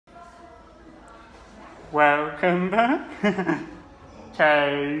Welcome back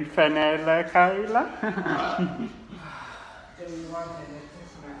to Vanilla Cola.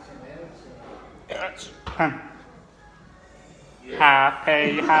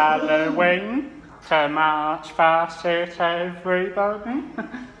 Happy Halloween to March Facet, everybody.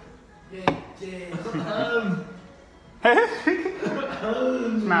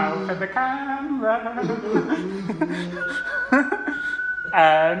 Smile for the camera.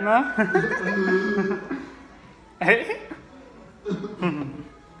 Emma.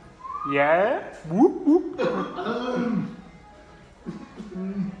 Yeah. Whoop, whoop.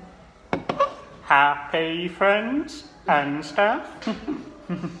 Happy friends and stuff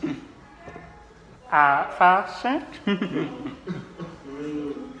at Facet.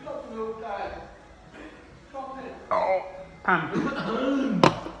 Oh.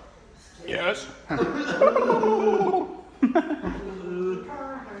 Yes.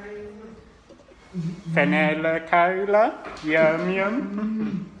 Vanilla Cola, yum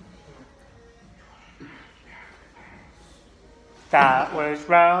yum. That was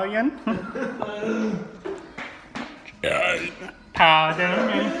Ryan. Pardon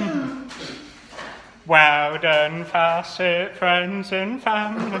me. Well done, Facet friends and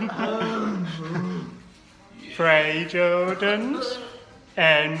family. 3 Jordans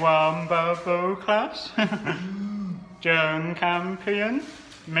in 1 bubble class. John Campion,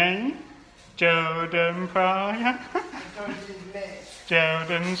 me, Jordan Pryor,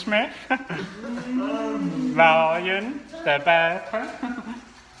 Jordan Smith, Ryan the Bear,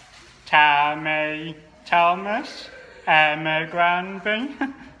 Tammy Thomas, Emma Granby,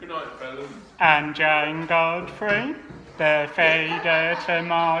 Good night, fellas. And Jane Godfrey, the feeder to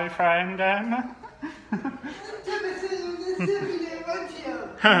my friend Emma.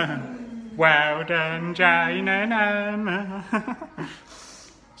 Well done, Jane and Emma.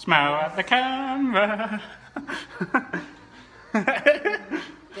 Smile at the camera.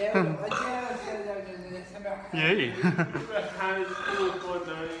 Yeah.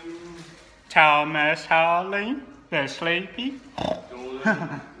 Thomas Harley, the sleepy.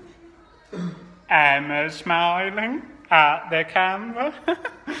 Emma smiling at the camera.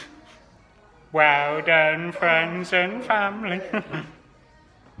 Well done, friends and family.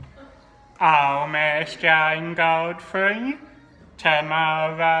 I'll miss Jane Godfrey.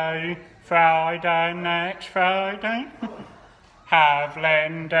 Tomorrow, Friday, next Friday. Have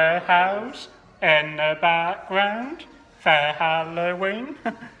Linda House in the background for Halloween.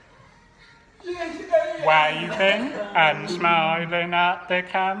 Waving and smiling at the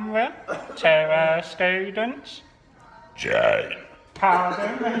camera to her students. Jane.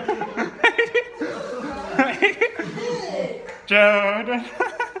 Pardon me. Jordan.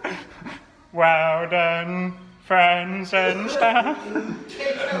 Well done, friends and staff.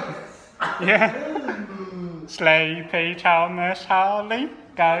 Yeah. Sleepy Thomas Harley,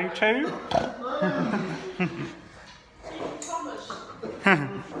 go to.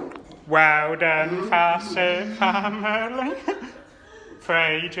 Well done, Facet family.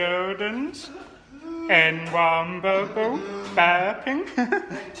 3 Jordans in 1 bubble, burping.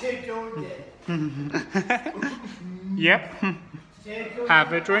 Yep.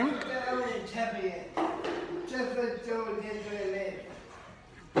 Have a drink.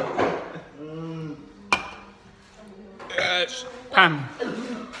 Yes, Pam.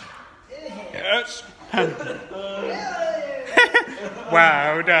 Yes, Pam.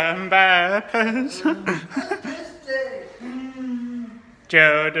 Well done, burpers.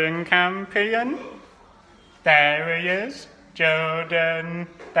 Jordan Campion. There he is. Jordan,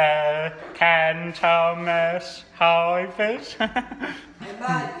 the Ken Thomas Hivers.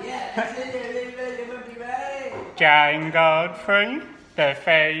 Jane Godfrey, the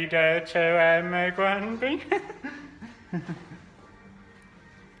feeder to Emma Granby.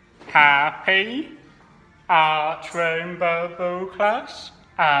 Happy art room bubble class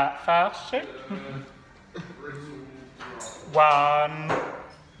at Facet. 1,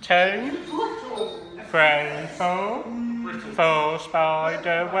 2, 3, 4. 4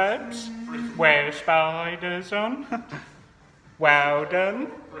 spider webs with spiders on. Well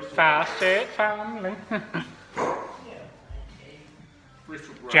done, Facet family.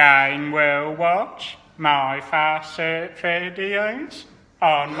 Jane will watch my Facet videos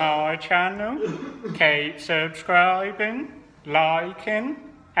on my channel. Keep subscribing, liking,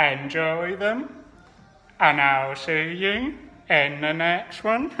 enjoy them, and I'll see you in the next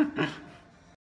one.